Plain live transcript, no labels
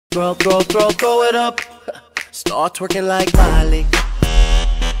Throw it up. Start twerking like Miley.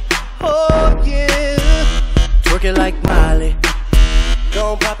 Oh yeah, twerking like Miley.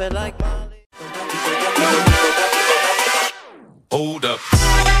 Don't pop it like Miley. Hold up.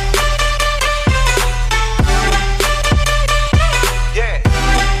 Yeah.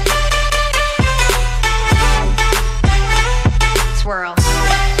 Swirl.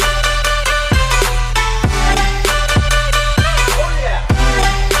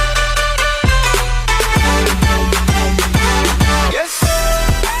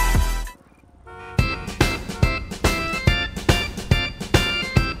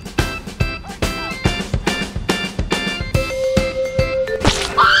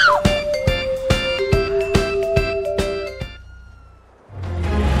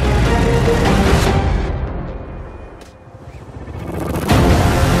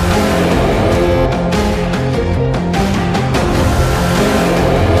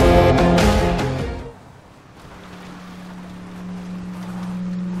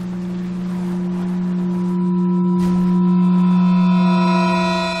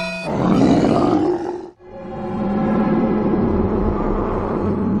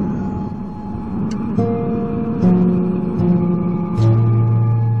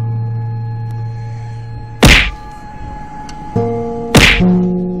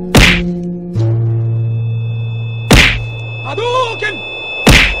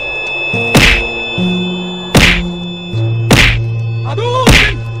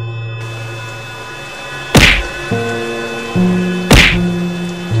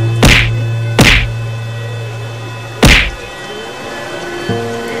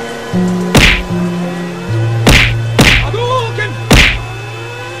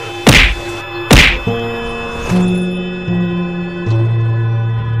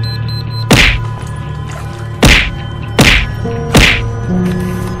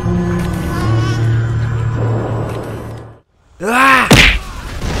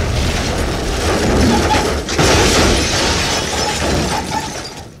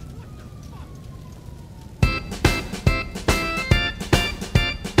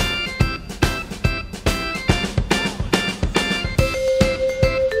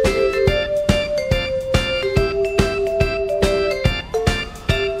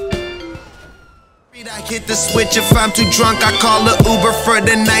 Hit the switch if I'm too drunk, I call a Uber for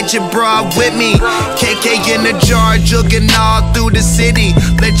the night. Your bra with me, KK in the jar, jugging all through the city.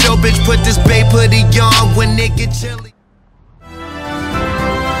 Let your bitch put this babe hoodie on when it get chilly.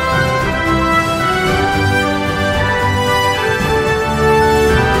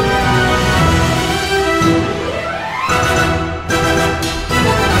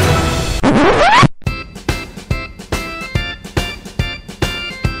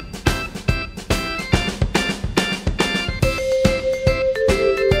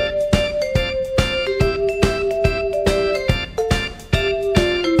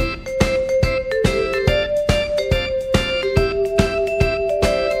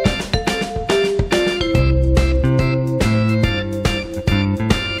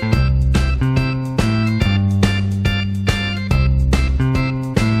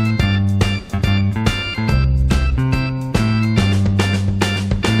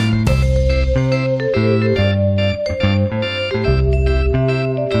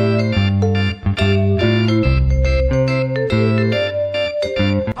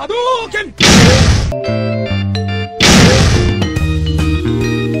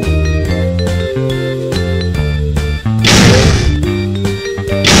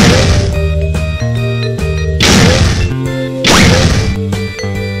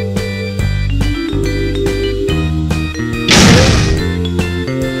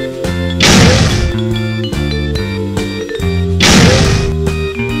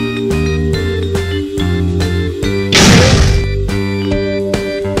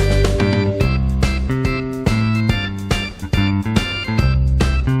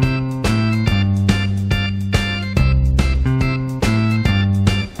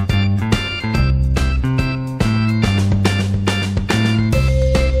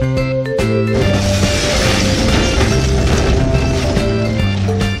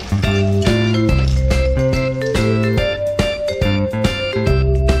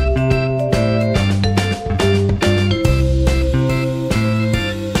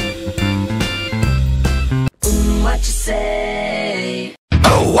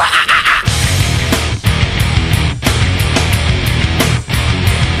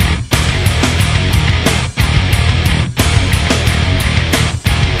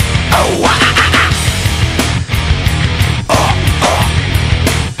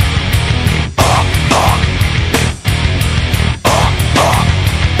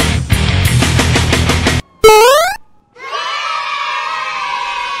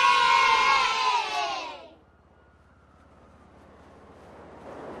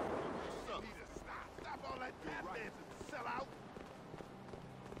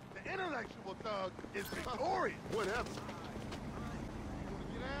 actual thug is victorious. Whatever.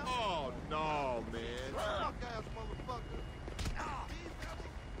 Oh, no, man. Fuck-ass motherfucker.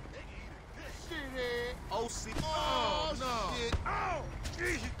 Shit. OC. Oh, no. Shit. Oh,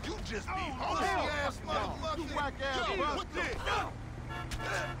 geez, you just be OC-ass motherfucker. You whack-ass motherfucker.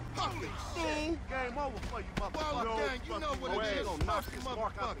 Fucking fool. Game over for you, motherfucker. Well, gang, you know what it is. Fucking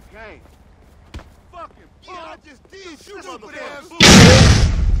motherfucker. Game. Fucking fool. Yeah, I just did. You stupid ass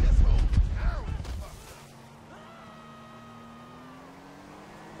fool.